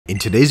In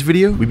today's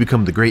video, we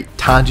become the great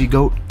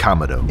Tanjiro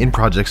Kamado in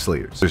Project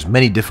Slayers. There's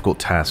many difficult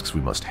tasks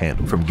we must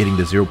handle, from getting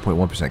the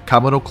 0.1%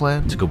 Kamado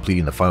clan to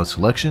completing the final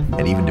selection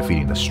and even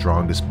defeating the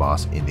strongest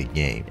boss in the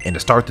game. And to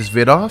start this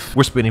vid off,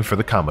 we're spinning for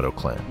the Kamado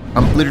clan.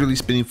 I'm literally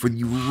spinning for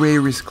the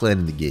rarest clan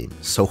in the game,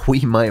 so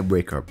we might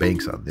break our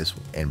banks on this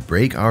one. And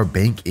break our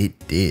bank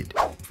it did.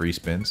 Free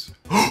spins.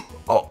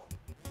 Oh,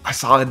 I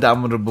saw a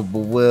dominable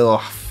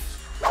will.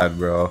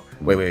 Bro.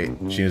 Wait,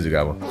 Shinizu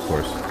got one, of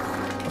course.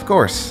 Of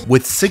course.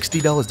 With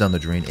 $60 down the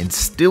drain and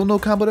still no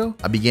Kamado,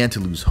 I began to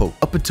lose hope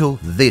up until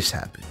this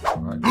happened.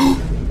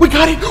 Right. We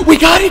got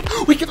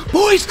it!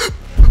 Boys!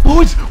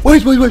 Bro.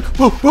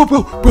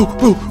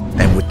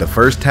 And with the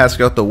first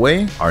task out the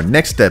way, our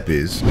next step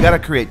is we gotta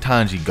create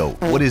Tanjiro.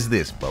 What is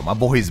this, bro? My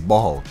boy's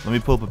bald. Let me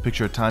pull up a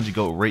picture of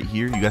Tanjiro right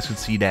here. You guys can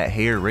see that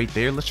hair right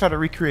there. Let's try to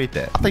recreate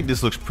that. I think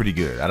this looks pretty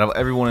good. Out of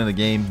everyone in the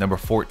game, number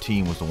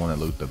 14 was the one that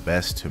looked the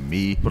best to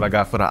me. What I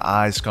got for the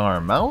eyes, scar,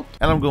 and mouth,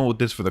 and I'm going with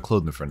this for the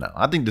clothing for now.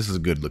 I think this is a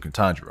good looking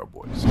Tanjiro,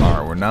 boys. All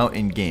right, we're now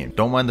in game.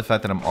 Don't mind the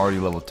fact that I'm already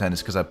level 10.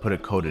 It's because I put a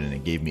code in and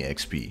it gave me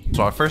XP.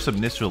 So our first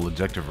initial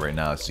objective right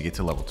now is to get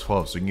to level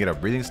 12 so we can get our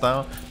breathing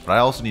style, but I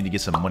also need to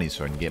get some money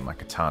so I can get my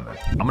katana.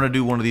 I'm gonna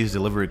do one of these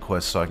delivery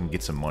quests so I can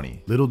get some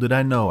money. Little did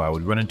I know I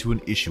would run into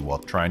an issue while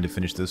trying to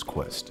finish this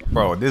quest.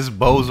 Bro, this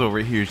bozo over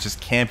here is just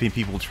camping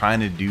people trying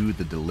to do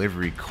the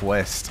delivery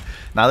quest.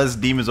 Now this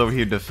demon's over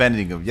here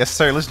defending him. Yes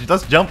sir, let's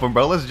jump him,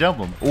 bro. Let's jump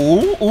him.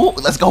 Ooh,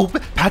 let's go.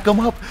 Pack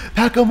him up.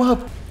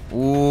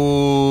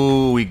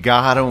 Ooh, we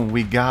got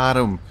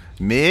him.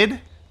 Mid?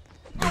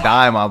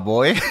 Die, my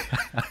boy.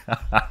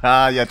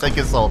 Yeah, take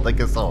his soul.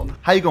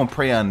 How you gonna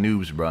prey on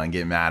noobs, bro, and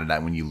get mad at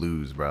that when you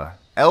lose, bro?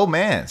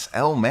 L-Mans.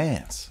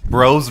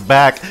 Bro's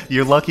back.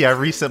 You're lucky I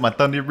reset my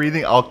thunder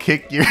breathing. I'll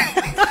kick you.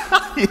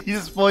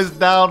 This boy's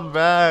down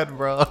bad,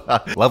 bro.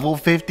 Level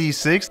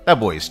 56? That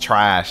boy is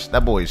trash.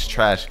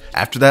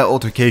 After that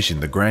altercation,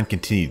 the grind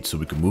continued so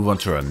we could move on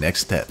to our next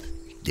step.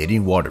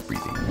 Getting water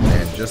breathing.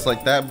 And just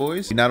like that,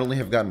 boys, we not only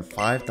have gotten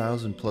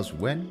 5,000 plus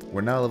when,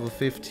 we're now level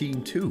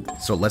 15 too.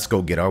 So let's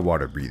go get our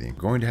water breathing.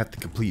 We're going to have to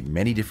complete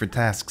many different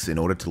tasks in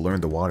order to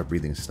learn the water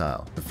breathing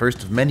style. The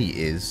first of many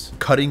is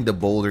cutting the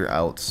boulder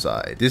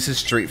outside. This is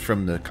straight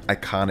from the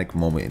iconic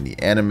moment in the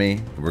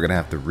anime. We're gonna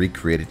have to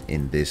recreate it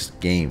in this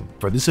game.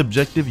 For this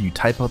objective, you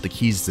type out the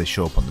keys that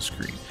show up on the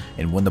screen.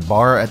 And when the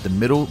bar at the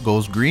middle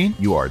goes green,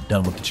 you are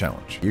done with the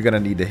challenge. You're gonna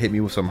need to hit me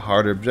with some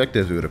harder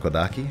objectives,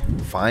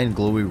 Urokodaki. Find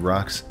glowy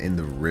rocks in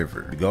the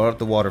river. We go out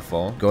the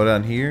waterfall, go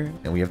down here,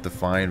 and we have to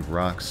find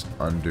rocks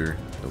under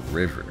the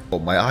river. Oh,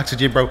 my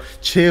oxygen, bro.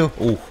 Chill.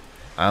 Oh,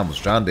 I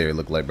almost drowned there, it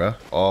looked like, bro.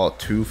 Oh,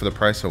 2 for the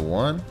price of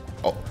 1.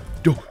 Oh,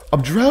 yo,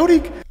 I'm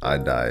drowning. I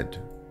died.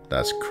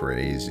 That's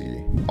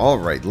crazy. All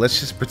right, let's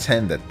just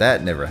pretend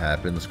that never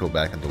happened. Let's go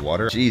back into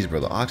water. Jeez, bro,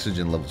 the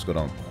oxygen levels go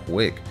down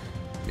quick.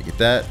 Let me get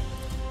that.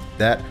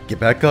 Get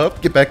back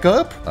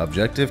up.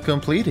 Objective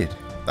completed.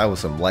 That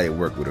was some light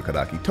work,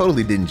 Urokodaki.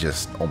 Totally didn't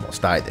just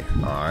almost die there.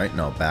 All right,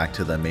 now back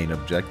to the main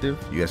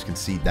objective. You guys can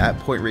see that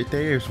point right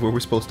there is where we're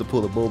supposed to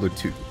pull the boulder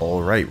to.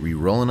 All right, we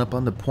rolling up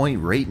on the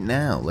point right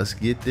now. Let's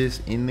get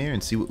this in there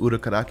and see what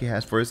Urokodaki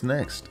has for us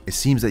next. It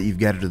seems that you've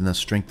gathered enough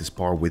strength to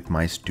spar with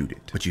my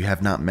student, but you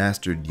have not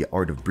mastered the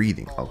art of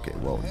breathing. Okay,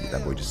 well,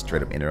 that boy just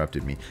straight up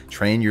interrupted me.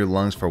 Train your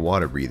lungs for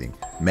water breathing.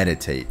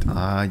 Meditate.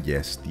 Ah,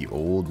 yes, the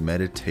old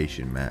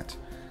meditation mat.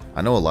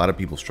 I know a lot of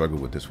people struggle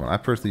with this one. I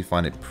personally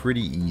find it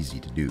pretty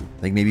easy to do.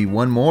 Like maybe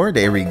one more?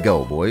 There we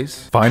go,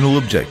 boys. Final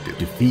objective,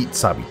 defeat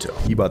Sabito.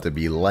 You about to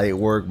be light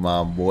work,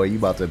 my boy. You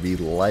about to be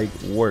light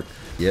work.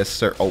 Yes,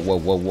 sir. Oh,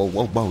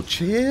 whoa.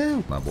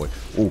 Chill, my boy.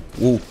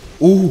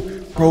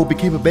 Ooh. Bro,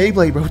 became a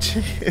Beyblade, bro.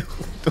 Chill.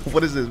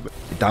 What is this?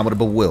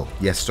 Indomitable will.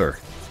 Yes, sir.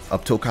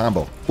 Up till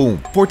combo.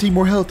 Boom. 14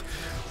 more health.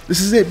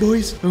 This is it,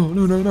 boys.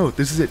 No.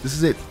 This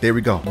is it. There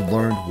we go. We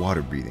learned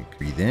water breathing.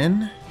 Breathe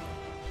in.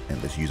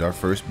 And let's use our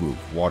first move,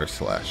 water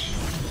slash.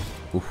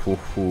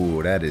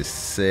 Ooh, that is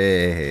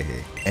sick.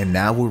 And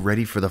now we're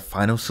ready for the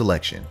final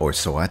selection, or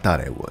so I thought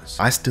it was.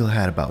 I still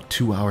had about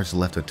 2 hours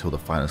left until the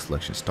final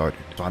selection started,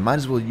 so I might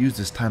as well use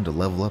this time to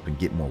level up and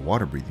get more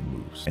water breathing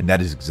moves. And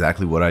that is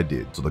exactly what I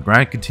did. So the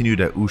grind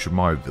continued at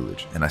Ushimari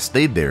village, and I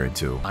stayed there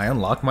until I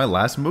unlocked my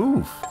last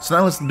move. So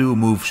now let's do a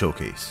move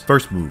showcase.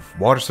 First move,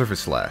 water surface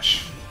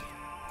slash.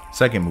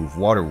 Second move,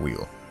 water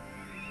wheel.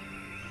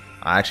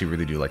 I actually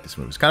really do like this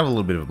move. It's kind of a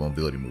little bit of a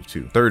mobility move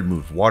too. Third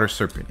move, Water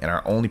Serpent, and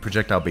our only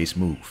projectile based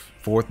move.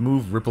 Fourth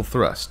move, Ripple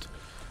Thrust.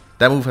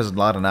 That move has a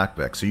lot of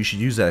knockback, so you should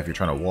use that if you're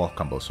trying to wall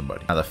combo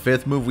somebody. Now the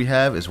fifth move we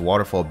have is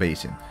Waterfall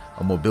Basin,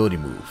 a mobility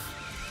move.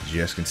 As you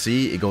guys can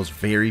see, it goes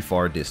very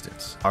far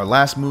distance. Our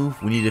last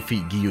move, we need to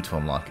defeat Giyu to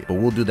unlock it, but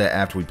we'll do that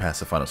after we pass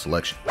the final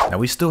selection. Now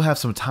we still have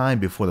some time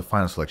before the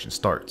final selection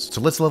starts,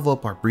 so let's level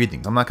up our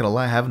breathing. I'm not gonna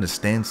lie, having to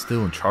stand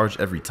still and charge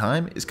every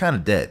time is kind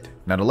of dead.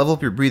 Now to level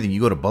up your breathing, you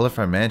go to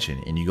Butterfly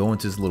Mansion and you go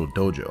into this little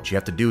dojo. What you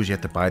have to do is you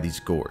have to buy these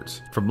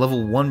gourds. From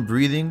level 1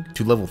 breathing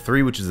to level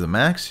 3, which is the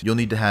max, you'll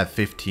need to have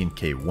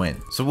 15k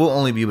win. So we'll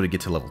only be able to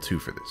get to level 2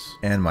 for this.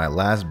 And my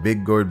last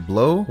big gourd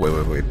blow,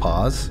 wait,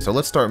 pause. So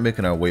let's start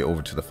making our way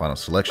over to the final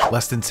selection.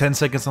 Less than 10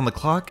 seconds on the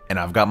clock, and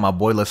I've got my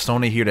boy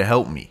Lasone here to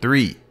help me.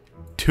 3,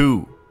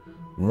 2,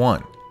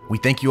 1. We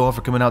thank you all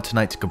for coming out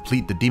tonight to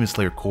complete the Demon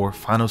Slayer Core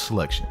final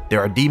selection. There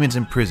are demons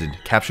imprisoned,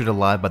 captured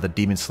alive by the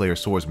Demon Slayer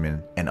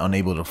swordsman, and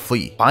unable to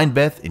flee. Find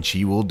Beth and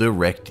she will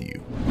direct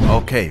you.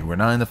 Okay, we're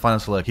now in the final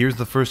select. Here's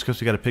the first quest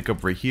we gotta pick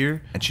up right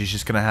here, and she's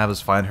just gonna have us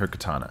find her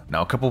katana.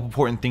 Now, a couple of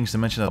important things to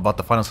mention about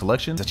the final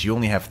selection is that you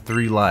only have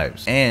 3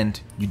 lives, and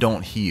you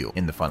don't heal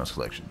in the final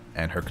selection.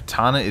 And her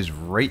katana is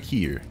right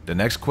here. The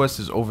next quest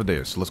is over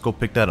there, so let's go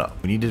pick that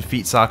up. We need to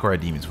defeat Sakurai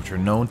demons, which are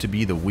known to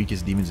be the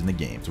weakest demons in the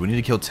game. So we need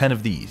to kill 10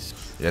 of these.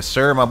 Yes,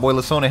 sir, my boy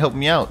Lasone helped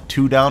me out.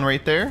 2 down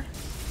right there.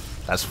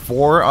 That's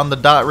 4 on the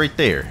dot right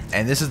there.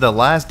 And this is the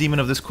last demon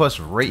of this quest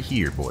right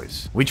here,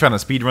 boys. We trying to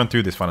speed run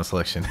through this final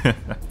selection.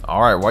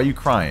 Alright, why are you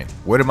crying?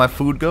 Where did my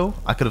food go?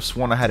 I could have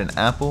sworn I had an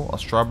apple, a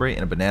strawberry,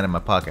 and a banana in my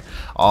pocket.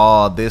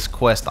 Oh, this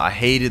quest. I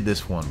hated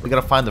this one. We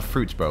gotta find the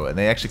fruits, bro. And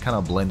they actually kind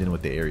of blend in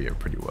with the area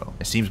pretty well.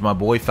 It seems my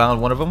boy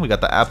found one of them. We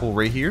got the apple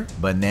right here.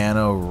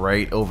 Banana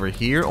right over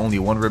here. Only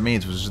one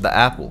remains, which is the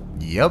apple.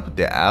 Yep,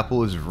 the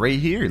apple is right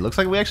here. It looks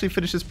like we actually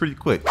finished this pretty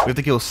quick. We have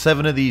to kill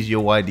 7 of these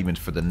UI demons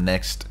for the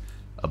next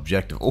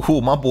objective.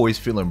 Oh, my boy's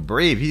feeling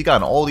brave. He's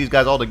gotten all these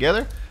guys all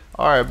together.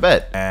 All right,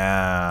 bet.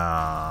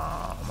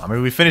 I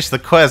mean, we finished the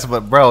quest,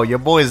 but bro, your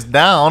boy's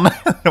down.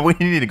 We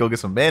need to go get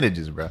some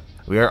bandages, bro.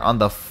 We are on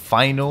the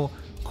final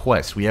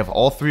quest. We have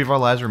all 3 of our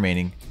lives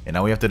remaining, and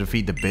now we have to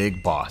defeat the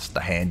big boss,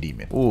 the hand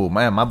demon. Oh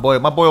man, my boy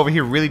over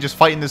here really just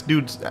fighting this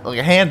dude like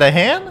hand to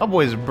hand. My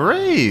boy's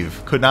brave.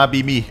 Could not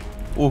be me.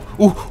 Ooh,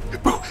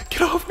 bro,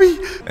 get off me.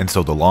 And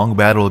so the long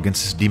battle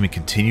against this demon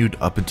continued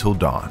up until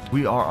dawn.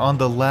 We are on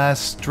the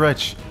last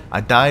stretch. I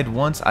died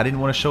once. I didn't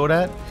want to show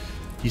that.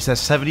 He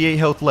says 78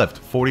 health left.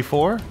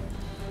 44.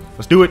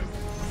 Let's do it.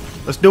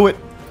 Let's do it.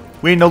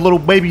 We ain't no little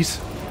babies.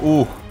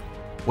 Ooh,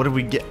 what did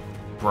we get?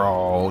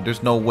 Bro,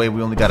 there's no way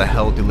we only got a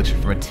health elixir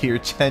from a tier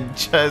 10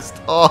 chest.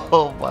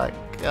 Oh my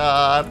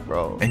god,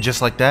 bro. And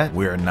just like that,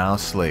 we are now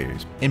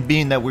Slayers. And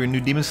being that we're new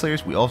Demon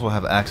Slayers, we also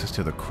have access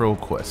to the Crow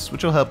quests,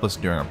 which will help us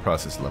during our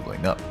process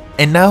leveling up.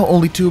 And now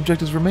only 2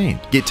 objectives remain.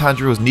 Get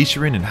Tanjiro's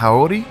Nichirin and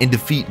Haori, and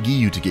defeat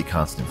Giyu to get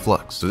Constant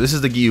Flux. So this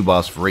is the Giyu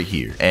boss right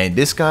here. And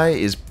this guy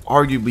is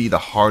arguably the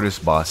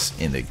hardest boss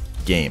in the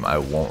game, I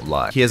won't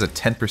lie. He has a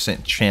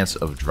 10% chance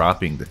of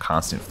dropping the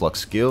Constant Flux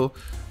skill,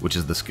 which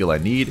is the skill I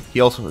need. He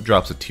also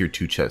drops a tier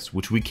 2 chest,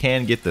 which we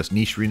can get this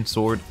Nichirin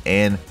sword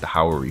and the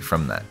Haori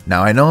from that.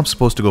 Now I know I'm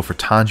supposed to go for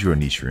Tanjiro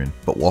Nichirin,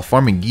 but while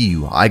farming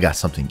Giyu, I got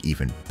something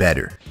even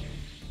better.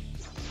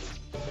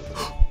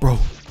 Bro,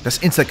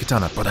 that's Insect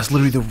Katana, bro. That's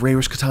literally the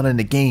rarest katana in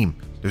the game.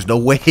 There's no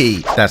way.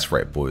 That's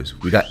right, boys.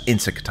 We got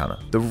Insect Katana,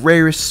 the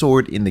rarest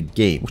sword in the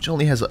game, which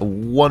only has a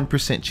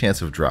 1%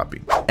 chance of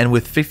dropping. And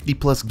with 50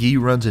 plus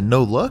Giyu runs and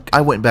no luck, I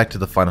went back to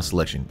the final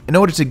selection in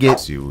order to get,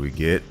 see what we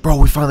get.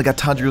 Bro, we finally got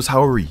Tanjiro's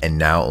Haori. And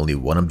now only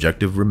 1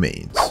 objective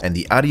remains. And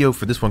the audio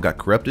for this one got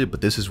corrupted, but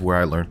this is where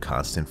I learned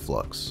Constant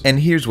Flux. And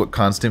here's what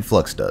Constant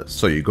Flux does.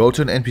 So you go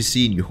to an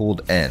NPC and you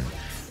hold N,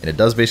 and it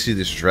does basically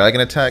this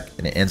dragon attack,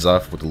 and it ends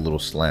off with a little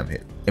slam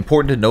hit.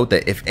 Important to note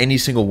that if any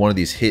single one of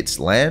these hits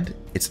land,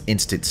 it's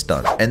instant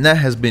stun. And that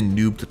has been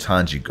Noob to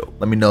Tanjiro.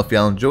 Let me know if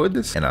y'all enjoyed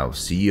this, and I will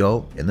see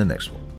y'all in the next one.